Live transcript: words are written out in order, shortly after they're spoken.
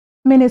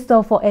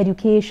Minister for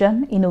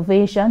Education,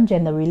 Innovation,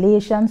 Gender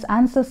Relations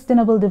and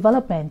Sustainable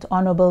Development,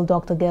 Honorable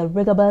Dr. Gale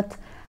Rigobert,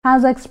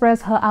 has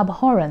expressed her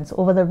abhorrence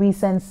over the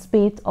recent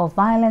spate of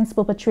violence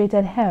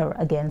perpetrated here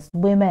against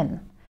women.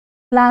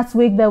 Last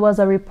week, there was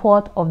a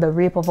report of the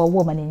rape of a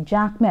woman in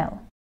Jacmel.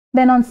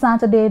 Then on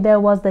Saturday,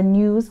 there was the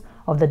news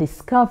of the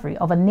discovery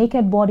of a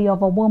naked body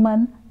of a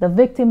woman, the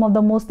victim of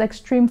the most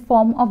extreme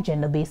form of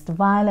gender-based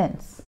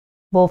violence.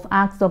 Both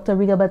acts, Dr.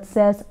 Rigobert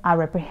says, are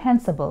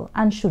reprehensible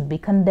and should be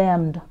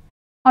condemned.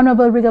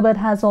 Honorable Rigobert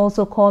has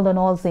also called on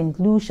all St.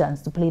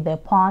 Lucians to play their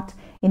part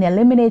in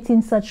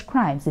eliminating such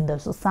crimes in their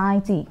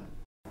society.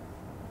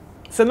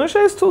 St. Lucia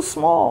is too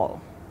small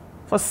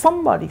for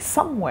somebody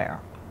somewhere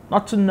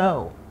not to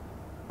know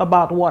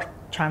about what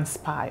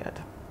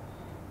transpired.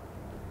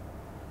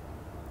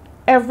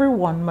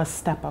 Everyone must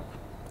step up.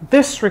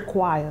 This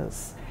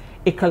requires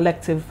a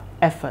collective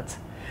effort.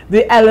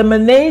 The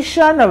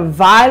elimination of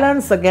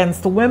violence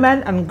against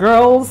women and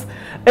girls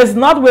is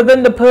not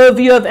within the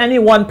purview of any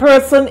one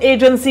person,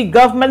 agency,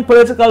 government,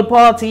 political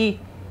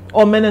party,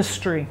 or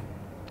ministry.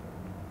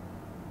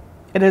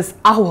 It is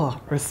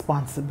our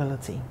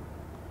responsibility.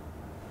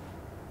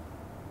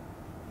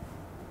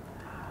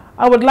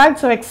 I would like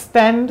to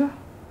extend,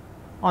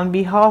 on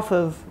behalf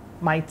of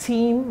my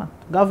team,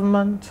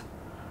 government,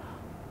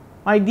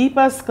 my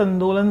deepest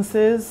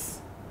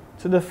condolences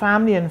to the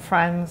family and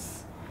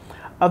friends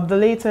of the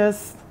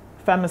latest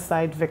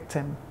femicide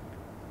victim.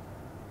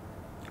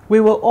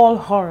 We were all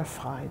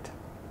horrified,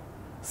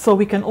 so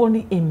we can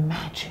only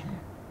imagine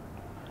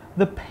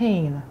the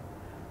pain,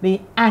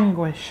 the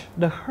anguish,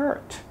 the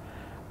hurt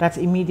that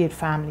immediate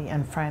family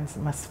and friends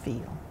must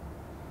feel.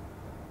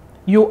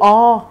 You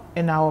are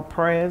in our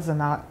prayers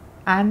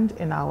and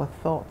in our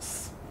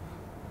thoughts.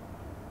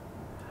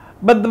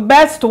 But the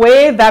best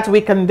way that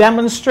we can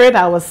demonstrate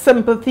our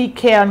sympathy,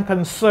 care, and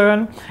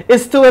concern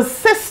is to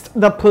assist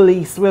the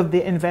police with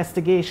the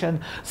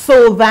investigation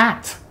so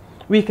that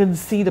we can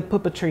see the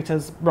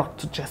perpetrators brought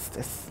to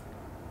justice.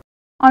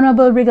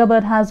 Honorable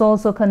Rigobert has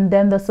also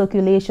condemned the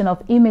circulation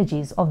of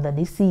images of the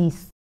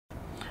deceased.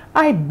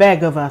 I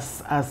beg of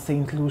us as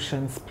St.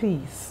 Lucians,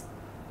 please,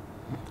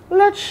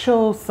 let's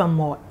show some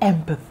more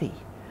empathy,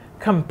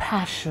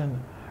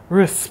 compassion,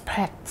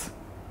 respect.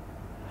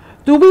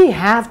 Do we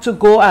have to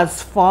go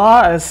as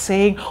far as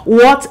saying,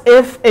 what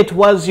if it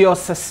was your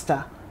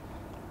sister?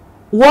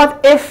 What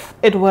if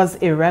it was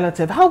a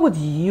relative? How would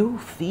you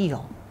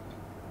feel?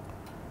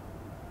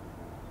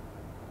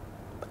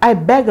 I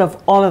beg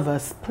of all of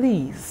us,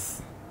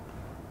 please,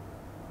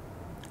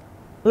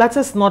 let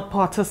us not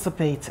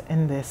participate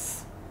in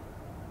this.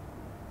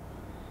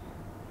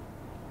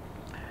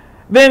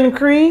 The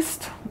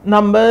increased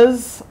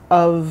numbers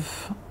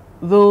of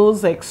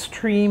those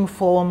extreme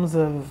forms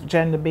of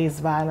gender-based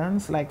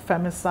violence like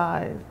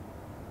femicide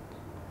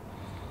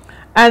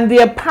and the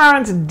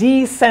apparent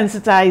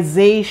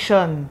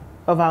desensitization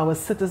of our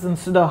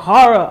citizens to the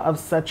horror of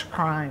such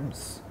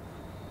crimes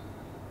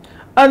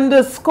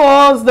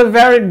underscores the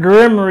very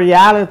grim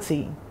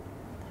reality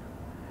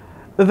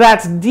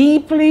that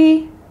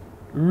deeply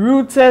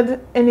rooted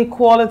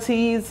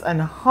inequalities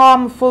and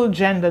harmful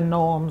gender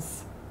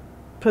norms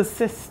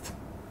persist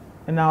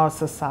in our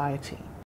society.